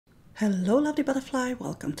Hello lovely butterfly,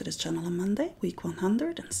 welcome to this channel on Monday, week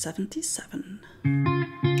 177.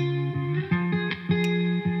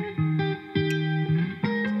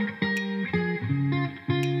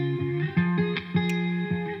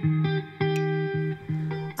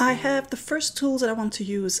 I have the first tools that I want to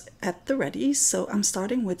use at the ready, so I'm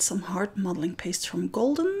starting with some hard modeling paste from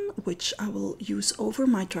Golden, which I will use over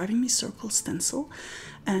my Driving Me Circle stencil.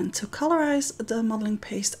 And to colorize the modeling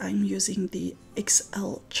paste, I'm using the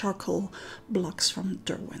XL charcoal blocks from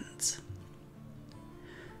Derwent.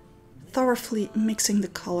 Thoroughly mixing the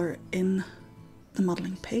color in the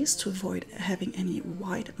modeling paste to avoid having any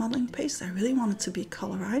white modeling paste. I really want it to be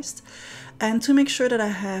colorized, and to make sure that I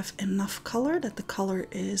have enough color, that the color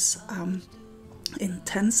is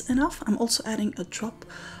intense enough, I'm also adding a drop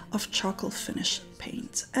of charcoal finish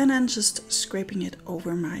paint and then just scraping it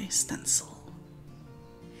over my stencil.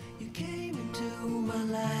 You came into my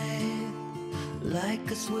life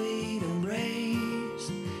like a sweet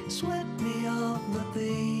embrace, swept me off my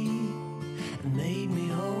feet and made me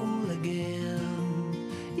whole again.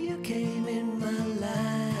 You came in my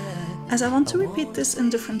life. As I want to repeat this in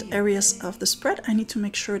different areas of the spread, I need to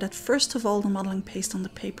make sure that first of all the modeling paste on the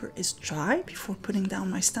paper is dry before putting down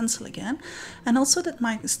my stencil again, and also that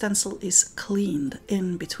my stencil is cleaned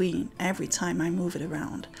in between every time I move it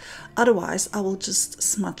around. Otherwise I will just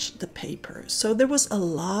smudge the paper. So there was a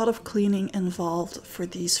lot of cleaning involved for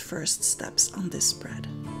these first steps on this spread.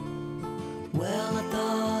 Well, I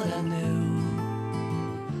thought I knew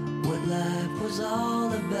what life was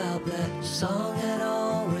all about. That song had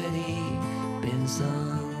already been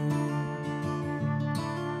sung.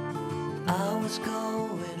 I was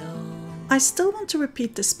going on. I still want to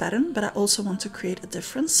repeat this pattern, but I also want to create a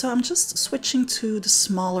difference, so I'm just switching to the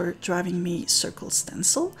smaller Driving Me Circle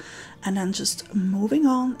stencil and then just moving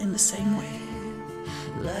on in the same way.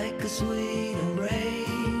 Like a sweet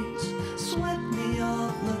embrace, swept me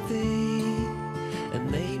off my feet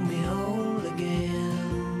and made me whole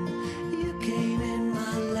again. You came in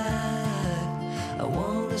my life, I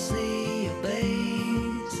want to see your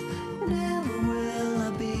face. Never will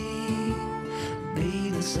I be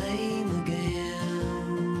the same again.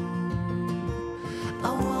 I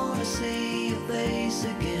want to see your face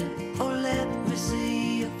again, oh let me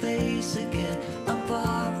see your face again. I'm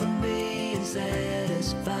far from being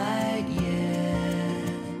satisfied yet.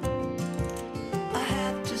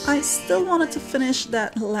 I still wanted to finish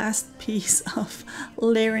that last piece of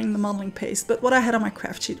layering the modeling paste, but what I had on my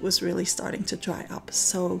craft sheet was really starting to dry up,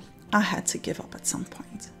 so I had to give up at some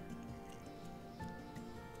point.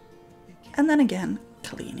 And then again,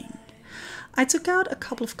 cleaning. I took out a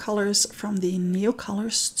couple of colors from the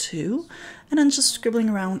Neocolors 2 and then just scribbling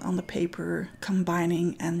around on the paper,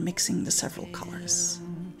 combining and mixing the several colors.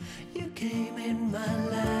 You came in my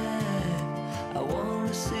life, I want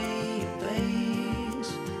to see your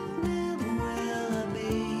face. Never will I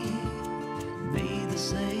be the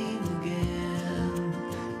same again.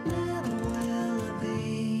 Never will I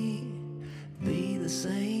be the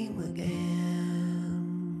same again.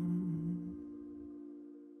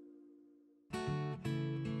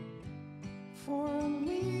 For a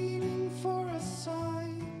meaning, for a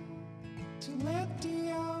sign, to let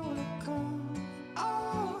the hour come.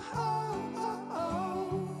 Oh, oh, oh,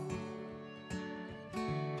 oh.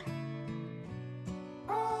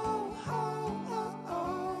 Oh, oh, oh,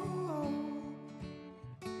 oh.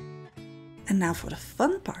 And now for the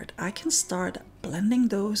fun part, I can start blending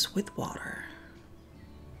those with water.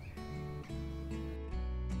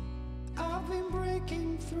 I've been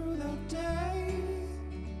breaking through the day,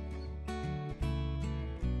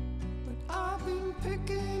 but I've been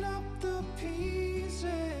picking up the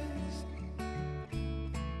pieces,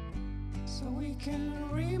 so we can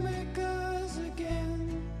remake us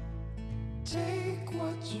again. Take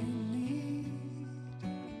what you need,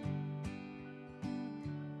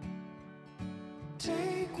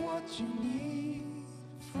 take what you need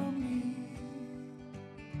from me.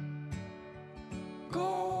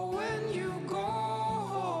 Go when you go,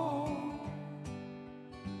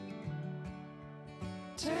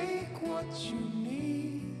 take what you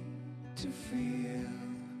need to feel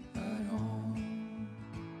at home.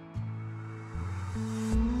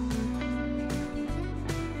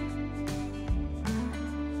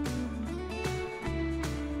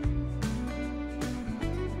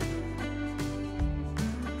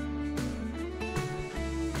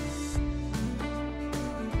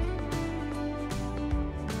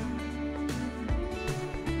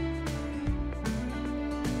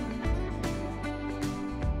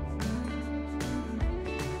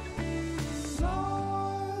 Lord,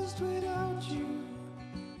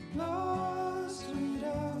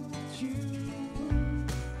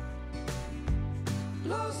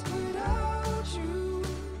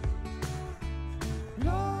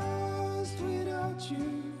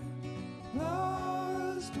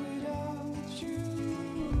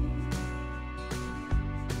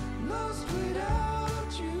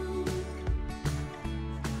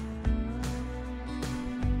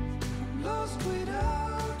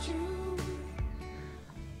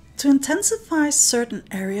 To intensify certain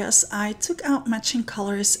areas, I took out matching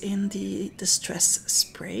colors in the Distress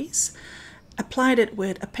sprays, applied it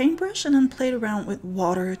with a paintbrush, and then played around with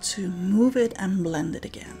water to move it and blend it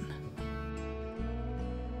again.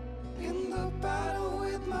 In the battle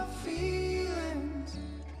with my feelings,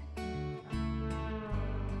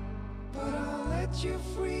 but I'll let you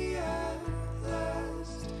free at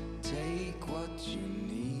last. Take what you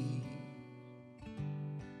need.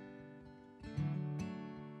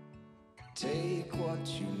 Take what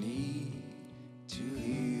you need to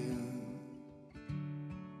heal.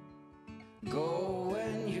 Go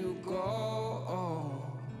when you go.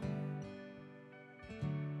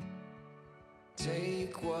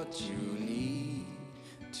 Take what you need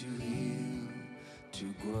to heal, to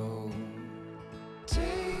grow.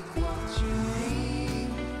 Take what you need.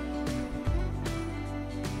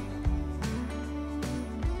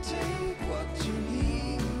 Take what you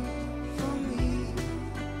need from me.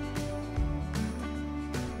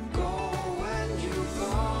 Go when you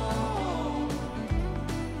go.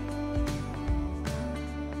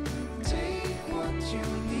 Take what you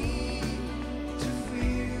need to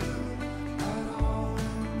feel at home.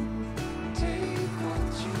 Take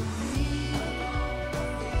what you need.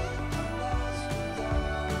 I'm lost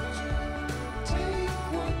without you. Take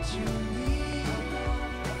what you need.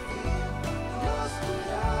 Lost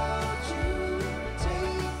without you.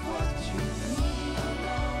 Take what you need.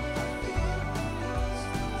 Lost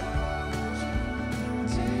without you.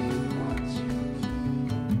 Take what you need.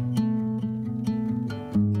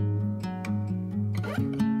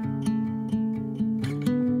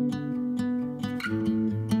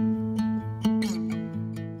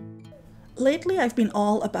 Lately, I've been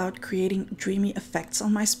all about creating dreamy effects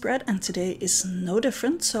on my spread, and today is no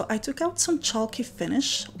different. So I took out some chalky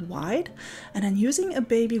finish, wide, and then using a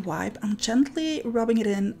baby wipe, I'm gently rubbing it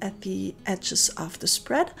in at the edges of the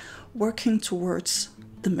spread, working towards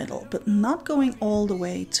the middle, but not going all the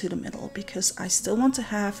way to the middle, because I still want to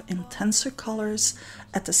have intenser colors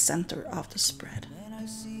at the center of the spread. And I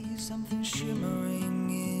see something shimmering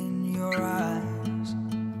in your eyes.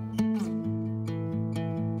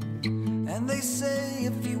 And they say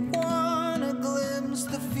if you want to glimpse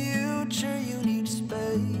the future, you need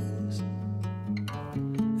space.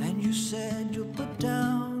 And you said you'll put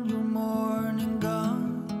down your morning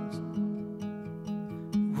guns.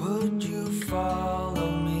 Would you follow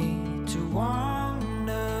me to wonders?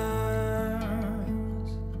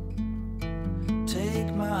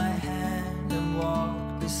 Take my hand and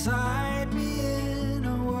walk beside me in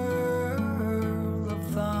a world of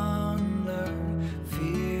thunder.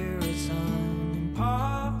 Fear is an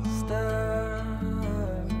imposter.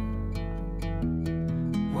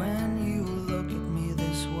 When you look at me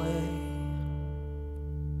this way,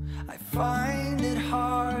 I find it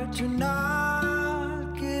hard to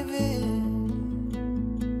not give in.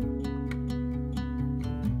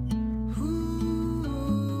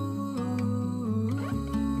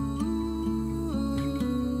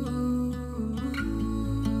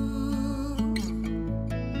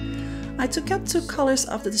 I took out two colors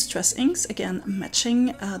of the Distress inks, again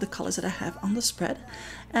matching the colors that I have on the spread,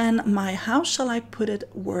 and my How Shall I Put It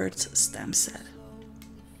words stamp set.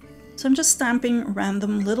 So I'm just stamping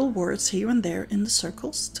random little words here and there in the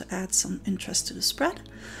circles to add some interest to the spread,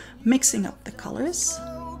 mixing up the colors.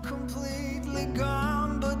 Completely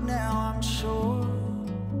gone, but now I'm sure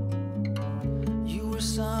you were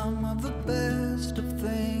some of the best of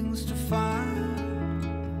things to find.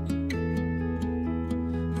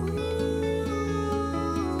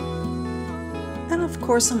 And of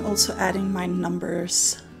course I'm also adding my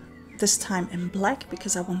numbers, this time in black,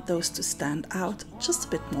 because I want those to stand out just a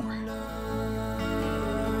bit more.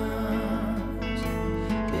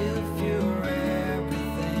 If you're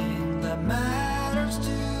everything that matters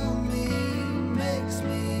to me, makes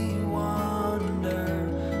me wonder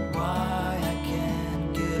why I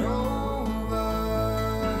can't get over.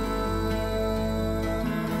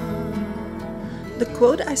 The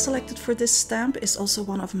quote I selected for this stamp is also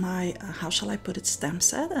one of my How Shall I Put It stamp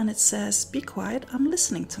set, and it says, "Be quiet, I'm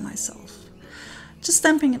listening to myself." Just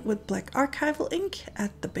stamping it with black archival ink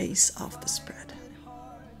at the base of the spread.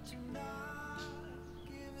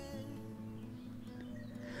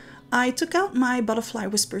 I took out my Butterfly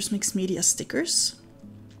Whispers Mixed Media stickers,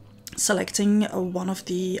 selecting one of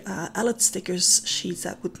the Allet stickers sheets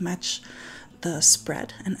that would match the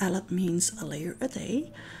spread, and Allet means a layer a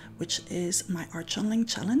day, which is my art journaling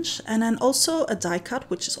challenge, and then also a die cut,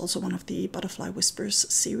 which is also one of the Butterfly Whispers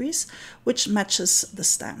series, which matches the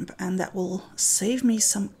stamp, and that will save me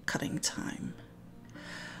some cutting time.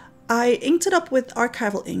 I inked it up with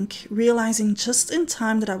archival ink, realizing just in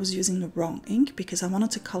time that I was using the wrong ink because I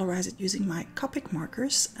wanted to colorize it using my Copic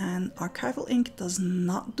markers, and archival ink does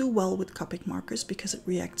not do well with Copic markers because it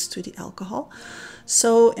reacts to the alcohol.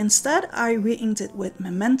 So instead I re-inked it with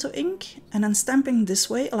Memento ink, and then stamping this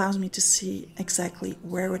way allows me to see exactly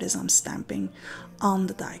where it is I'm stamping on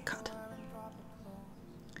the die cut.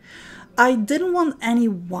 I didn't want any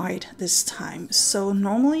white this time, so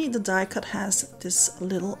normally the die cut has this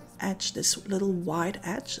little edge, this little wide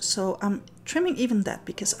edge, so I'm trimming even that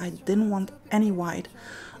because I didn't want any white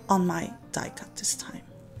on my die cut this time.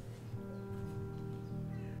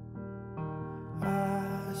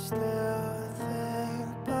 I still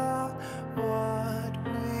think about what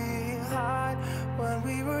we had when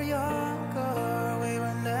we were younger. We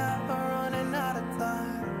were never running out of time.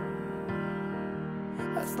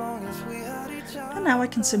 As long as we had each other. And now I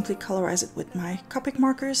can simply colorize it with my Copic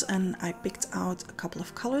markers, and I picked out a couple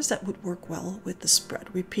of colors that would work well with the spread,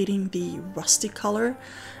 repeating the rusty color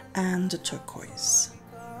and the turquoise.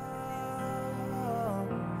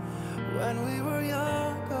 When we were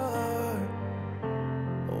younger,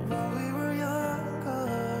 when we were younger,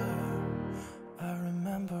 I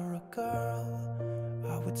remember a girl.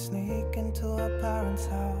 I would sneak into her parents'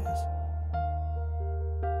 house.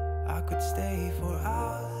 I could stay for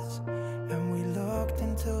hours, and we looked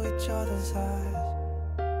into each other's eyes.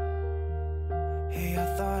 Hey, I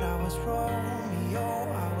thought I was Romeo,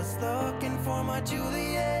 I was looking for my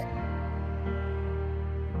Juliet.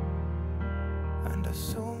 And as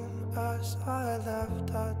soon as I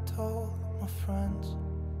left, I told my friends.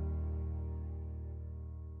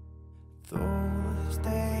 Those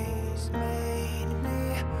days made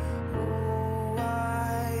me who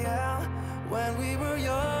I am. When we were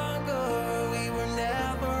younger, we were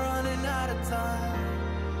never running out of time.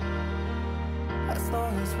 As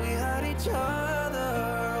long as we had each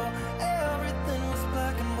other, everything was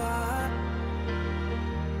black and white.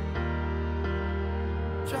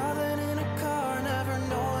 Driving in a car, never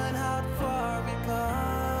knowing how far we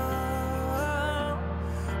come.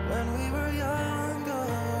 When we were younger,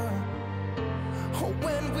 oh,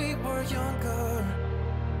 when we were younger.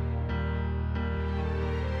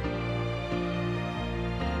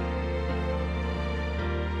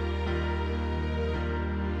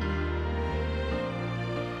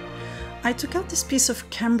 I took out this piece of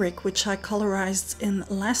cambric which I colorized in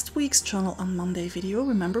last week's Journal on Monday video,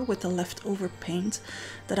 remember, with the leftover paint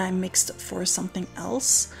that I mixed for something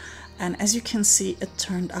else. And as you can see, it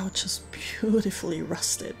turned out just beautifully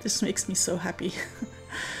rusted. This makes me so happy.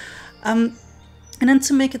 And then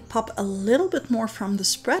to make it pop a little bit more from the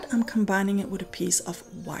spread, I'm combining it with a piece of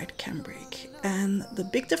white cambric. And the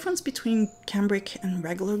big difference between cambric and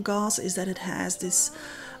regular gauze is that it has this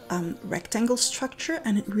rectangle structure,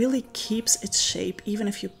 and it really keeps its shape. Even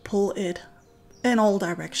if you pull it in all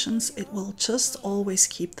directions, it will just always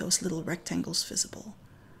keep those little rectangles visible.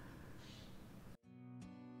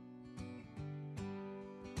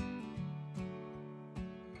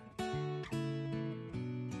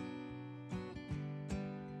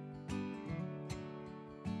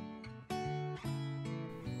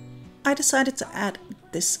 I decided to add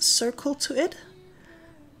this circle to it,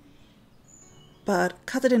 but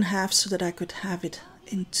cut it in half so that I could have it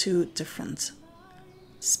in two different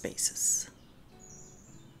spaces.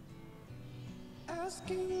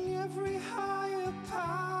 Asking every higher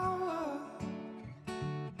power.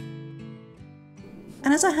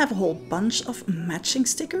 And as I have a whole bunch of matching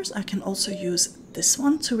stickers, I can also use this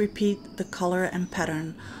one to repeat the color and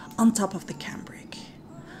pattern on top of the cambric.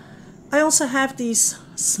 I also have these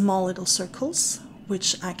small little circles,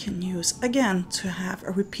 which I can use again to have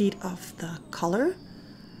a repeat of the color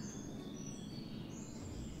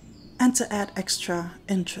and to add extra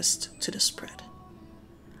interest to the spread.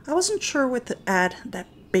 I wasn't sure where to add that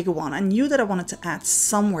big one. I knew that I wanted to add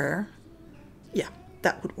somewhere. Yeah,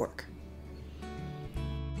 that would work.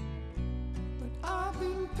 But I've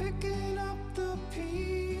been picking up the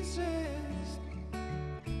pieces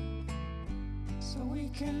so we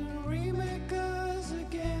can remake us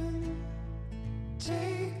again.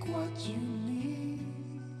 Take what you need.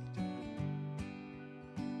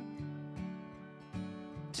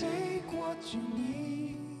 Take what you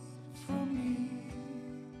need from me.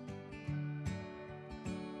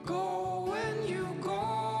 Go when you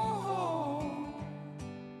go.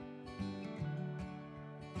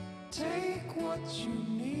 Take what you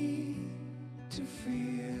need to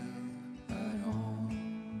feel at home.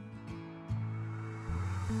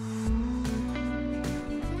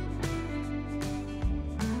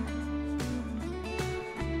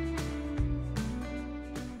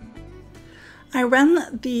 I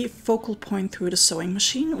ran the focal point through the sewing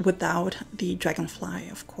machine without the dragonfly,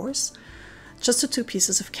 of course. Just the 2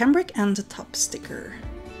 pieces of cambric and the top sticker.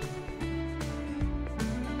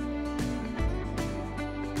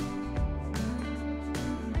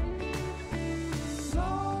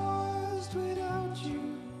 Lost without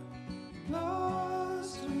you,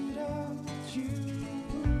 lost without you,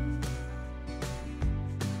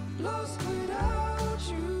 lost without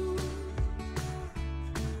you,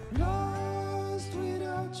 lost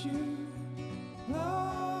without you,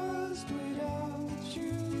 lost without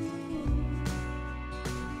you,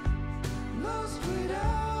 lost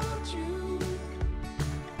without you.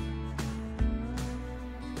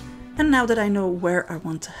 And now that I know where I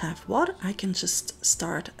want to have what, I can just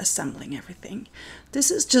start assembling everything. This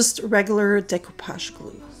is just regular decoupage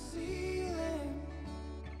glue.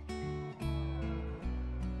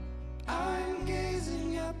 I'm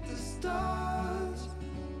gazing at the stars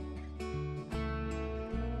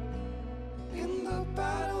in the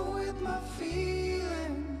battle with my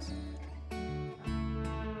feelings,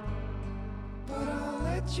 but I'll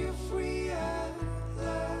let you free at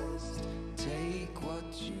last. Take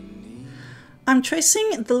what you need. I'm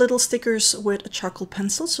tracing the little stickers with a charcoal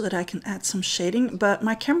pencil so that I can add some shading, but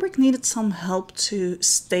my cambric needed some help to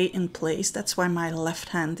stay in place. That's why my left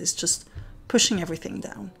hand is just pushing everything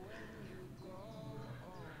down.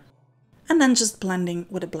 And then just blending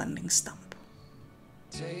with a blending stump.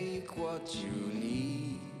 Take what you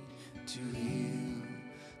need to heal,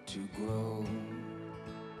 to grow.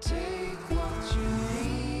 Take what you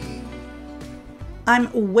need.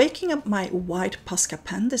 I'm waking up my white Posca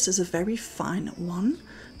pen. This is a very fine one,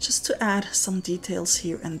 just to add some details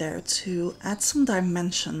here and there, to add some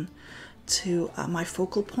dimension to my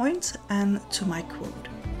focal point and to my quote.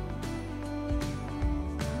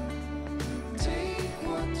 Take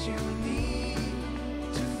what you need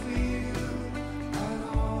to feel at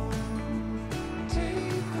home.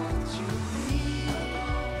 Take what you need.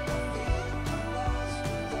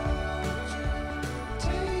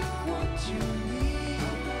 Take what you need.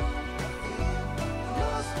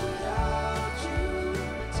 Lost without you.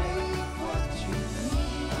 Take what you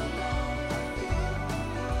need.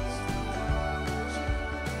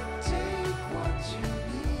 Take what you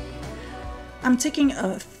need. I'm taking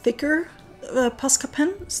a thicker Posca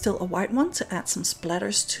pen, still a white one, to add some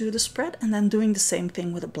splatters to the spread, and then doing the same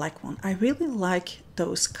thing with a black one. I really like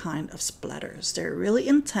those kind of splatters. They're really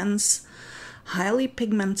intense, highly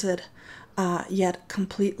pigmented, yet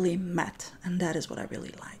completely matte, and that is what I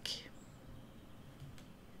really like.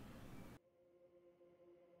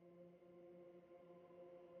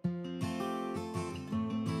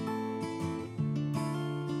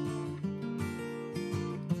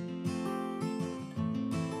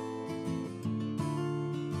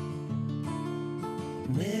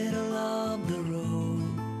 Middle of the road.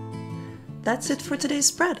 That's it for today's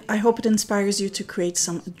spread. I hope it inspires you to create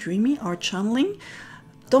some dreamy art channeling.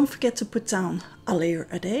 Don't forget to put down a layer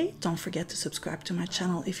a day. Don't forget to subscribe to my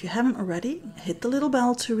channel if you haven't already. Hit the little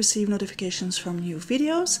bell to receive notifications from new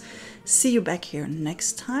videos. See you back here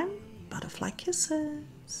next time. Butterfly kisses.